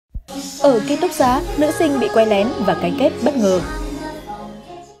Ở ký túc xá, nữ sinh bị quay lén và cái kết bất ngờ.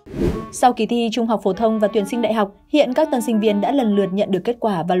 Sau kỳ thi trung học phổ thông và tuyển sinh đại học, hiện các tân sinh viên đã lần lượt nhận được kết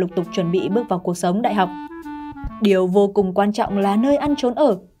quả và lục tục chuẩn bị bước vào cuộc sống đại học. Điều vô cùng quan trọng là nơi ăn trốn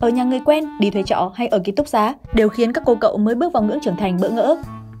ở nhà người quen, đi thuê trọ hay ở ký túc xá đều khiến các cô cậu mới bước vào ngưỡng trưởng thành bỡ ngỡ.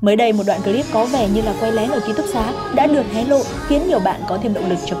 Mới đây, một đoạn clip có vẻ như là quay lén ở ký túc xá đã được hé lộ, khiến nhiều bạn có thêm động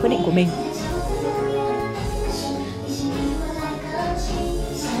lực cho quyết định của mình.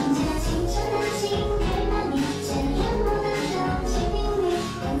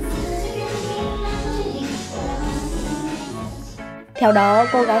 Theo đó,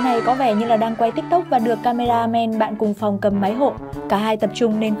 cô gái này có vẻ như là đang quay TikTok và được cameraman bạn cùng phòng cầm máy hộ. Cả hai tập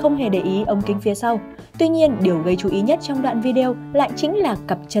trung nên không hề để ý ống kính phía sau. Tuy nhiên, điều gây chú ý nhất trong đoạn video lại chính là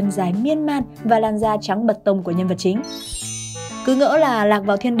cặp chân dài miên man và làn da trắng bật tông của nhân vật chính. Cứ ngỡ là lạc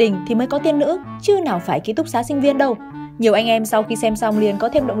vào thiên đình thì mới có tiên nữ, chứ nào phải ký túc xá sinh viên đâu. Nhiều anh em sau khi xem xong liền có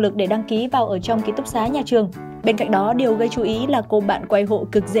thêm động lực để đăng ký vào ở trong ký túc xá nhà trường. Bên cạnh đó, điều gây chú ý là cô bạn quay hộ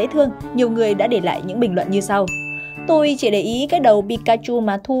cực dễ thương. Nhiều người đã để lại những bình luận như sau: "Tôi chỉ để ý cái đầu Pikachu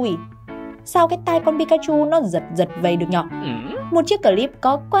mà thôi. Sao cái tai con Pikachu nó giật vậy được nhỉ? Một chiếc clip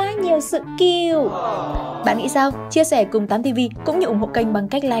có quá nhiều sự cute." Bạn nghĩ sao? Chia sẻ cùng 8 TV cũng như ủng hộ kênh bằng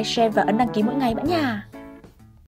cách like, share và ấn đăng ký mỗi ngày bạn nha.